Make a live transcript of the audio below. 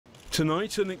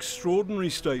Tonight, an extraordinary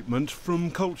statement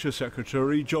from Culture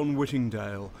Secretary John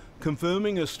Whittingdale,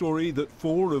 confirming a story that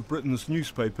 4 of Britain's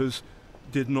newspapers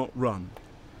did not run.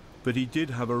 But he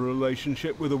did have a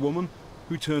relationship with a woman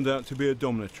who turned out to be a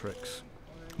dominatrix.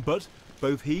 But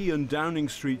both he and Downing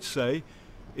Street say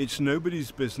it's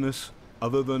nobody's business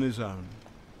other than his own.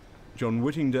 John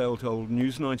Whittingdale told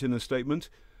Newsnight in a statement,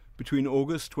 between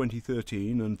August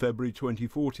 2013 and February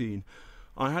 2014,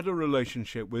 I had a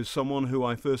relationship with someone who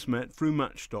I first met through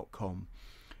Match.com.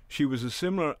 She was a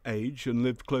similar age and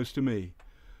lived close to me.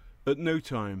 At no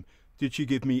time did she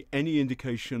give me any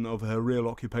indication of her real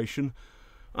occupation,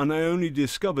 and I only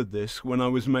discovered this when I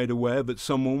was made aware that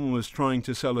someone was trying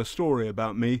to sell a story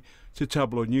about me to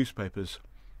tabloid newspapers.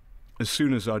 As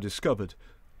soon as I discovered,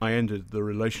 I ended the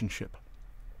relationship.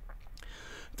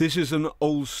 This is an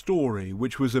old story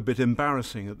which was a bit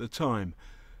embarrassing at the time.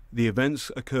 The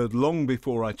events occurred long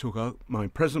before I took up my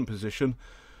present position,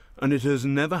 and it has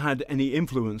never had any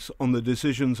influence on the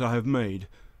decisions I have made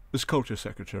as Culture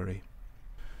Secretary.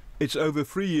 It's over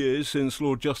 3 years since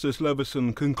Lord Justice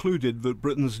Leveson concluded that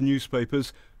Britain's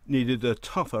newspapers needed a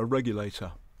tougher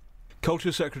regulator.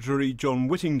 Culture Secretary John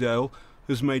Whittingdale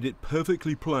has made it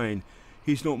perfectly plain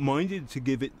he's not minded to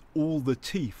give it all the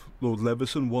teeth Lord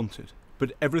Leveson wanted.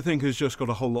 But everything has just got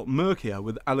a whole lot murkier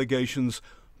with allegations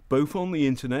both on the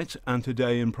internet and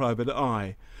today in Private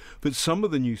Eye that some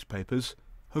of the newspapers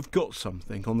have got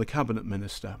something on the Cabinet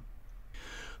Minister.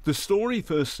 The story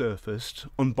first surfaced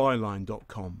on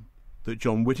byline.com that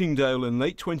John Whittingdale in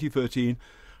late 2013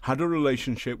 had a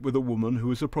relationship with a woman who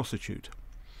was a prostitute.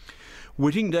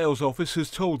 Whittingdale's office has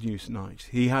told Newsnight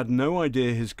he had no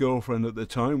idea his girlfriend at the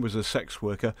time was a sex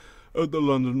worker at the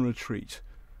London retreat,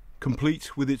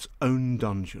 complete with its own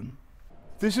dungeon.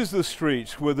 This is the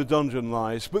street where the dungeon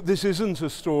lies, but this isn't a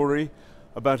story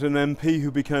about an MP who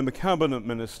became a cabinet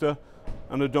minister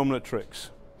and a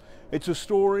dominatrix. It's a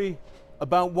story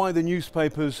about why the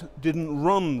newspapers didn't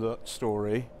run that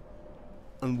story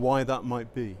and why that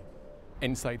might be.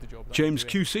 Inside the job. James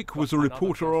Cusick was a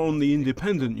reporter on the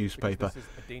Independent newspaper.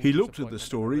 He looked at the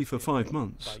story for 5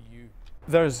 months.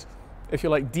 There's, if you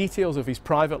like, details of his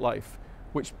private life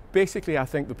which basically I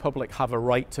think the public have a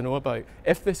right to know about.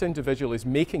 If this individual is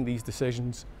making these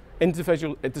decisions,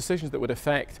 decisions that would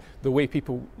affect the way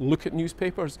people look at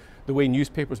newspapers, the way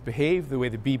newspapers behave, the way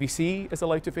the BBC is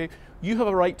allowed to behave, you have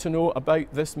a right to know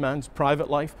about this man's private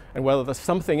life and whether there's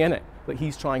something in it that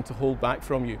he's trying to hold back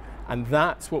from you. And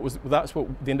that's what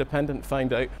the Independent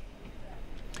found out.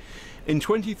 In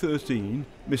 2013,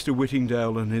 Mr.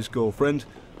 Whittingdale and his girlfriend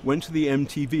went to the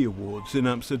MTV Awards in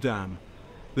Amsterdam.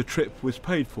 The trip was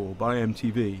paid for by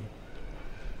MTV.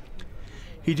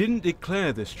 He didn't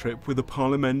declare this trip with a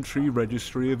parliamentary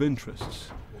registry of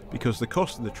interests because the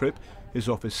cost of the trip, his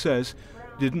office says,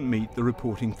 didn't meet the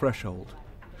reporting threshold.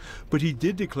 But he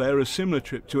did declare a similar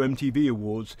trip to MTV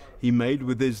Awards he made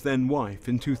with his then wife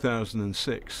in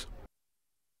 2006.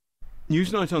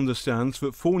 Newsnight understands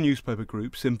that 4 newspaper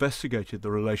groups investigated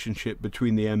the relationship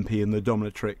between the MP and the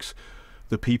dominatrix.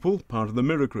 The People, part of the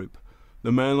Mirror Group,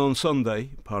 the Mail on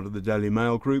Sunday, part of the Daily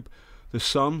Mail Group, the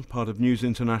Sun, part of News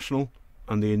International,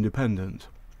 and the Independent.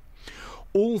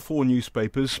 All 4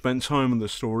 newspapers spent time on the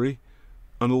story,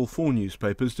 and all 4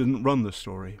 newspapers didn't run the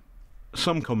story.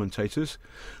 Some commentators,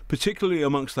 particularly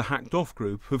amongst the Hacked Off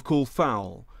group, have called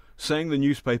foul, saying the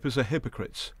newspapers are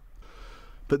hypocrites.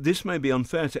 But this may be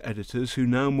unfair to editors who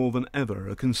now more than ever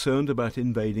are concerned about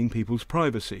invading people's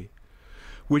privacy.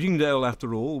 Whittingdale,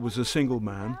 after all, was a single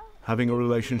man, having a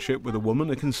relationship with a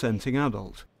woman, a consenting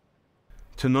adult.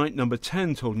 Tonight, Number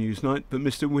 10 told Newsnight that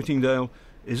Mr. Whittingdale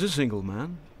is a single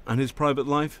man and his private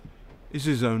life is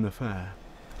his own affair.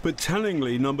 But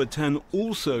tellingly, Number 10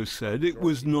 also said it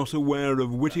was not aware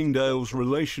of Whittingdale's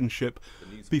relationship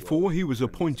before he was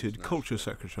appointed Culture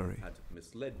Secretary.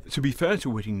 To be fair to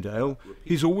Whittingdale,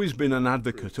 he's always been an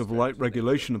advocate of light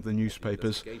regulation of the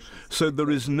newspapers, so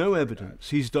there is no evidence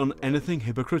he's done anything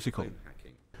hypocritical.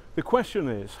 The question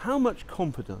is, how much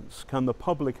confidence can the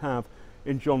public have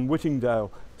in John Whittingdale,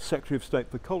 Secretary of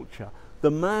State for Culture, the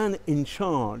man in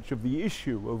charge of the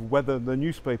issue of whether the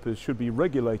newspapers should be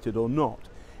regulated or not,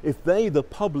 if they, the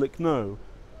public, know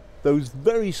those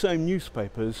very same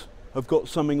newspapers have got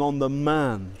something on the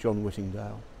man, John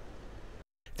Whittingdale?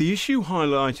 The issue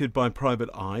highlighted by Private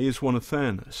Eye is one of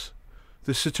fairness.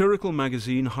 The satirical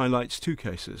magazine highlights 2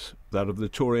 cases, that of the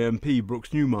Tory MP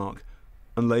Brooks Newmark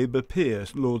and Labour peer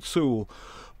Lord Sewell.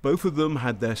 Both of them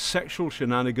had their sexual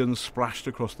shenanigans splashed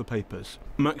across the papers.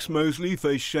 Max Mosley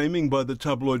faced shaming by the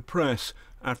tabloid press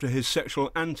after his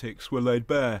sexual antics were laid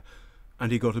bare,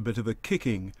 and he got a bit of a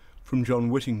kicking from John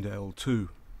Whittingdale too.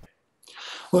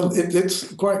 Well,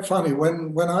 it's quite funny.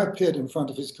 When I appeared in front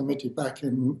of his committee back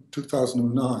in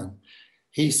 2009,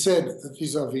 he said,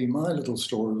 vis-a-vis my little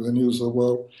story with the News of the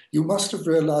World, you must have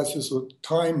realised this was a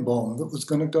time bomb that was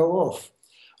going to go off.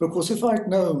 But of course, if I'd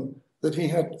known that he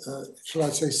had, shall I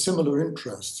say, similar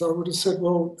interests, I would have said,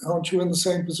 well, aren't you in the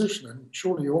same position? And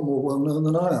surely you're more well-known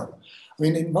than I am. I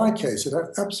mean, in my case, it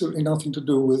had absolutely nothing to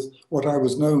do with what I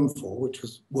was known for, which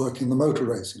was work in the motor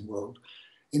racing world.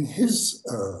 In his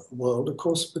world, of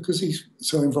course, because he's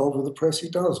so involved with the press, he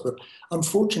does. But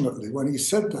unfortunately, when he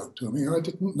said that to me, I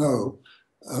didn't know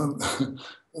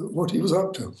what he was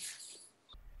up to.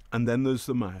 And then there's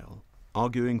the Mail,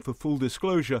 arguing for full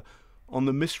disclosure on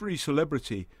the mystery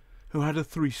celebrity who had a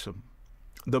threesome.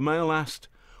 The Mail asked,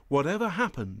 whatever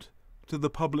happened to the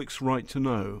public's right to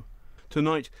know?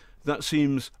 Tonight, that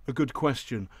seems a good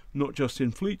question, not just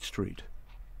in Fleet Street,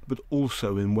 but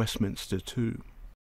also in Westminster too.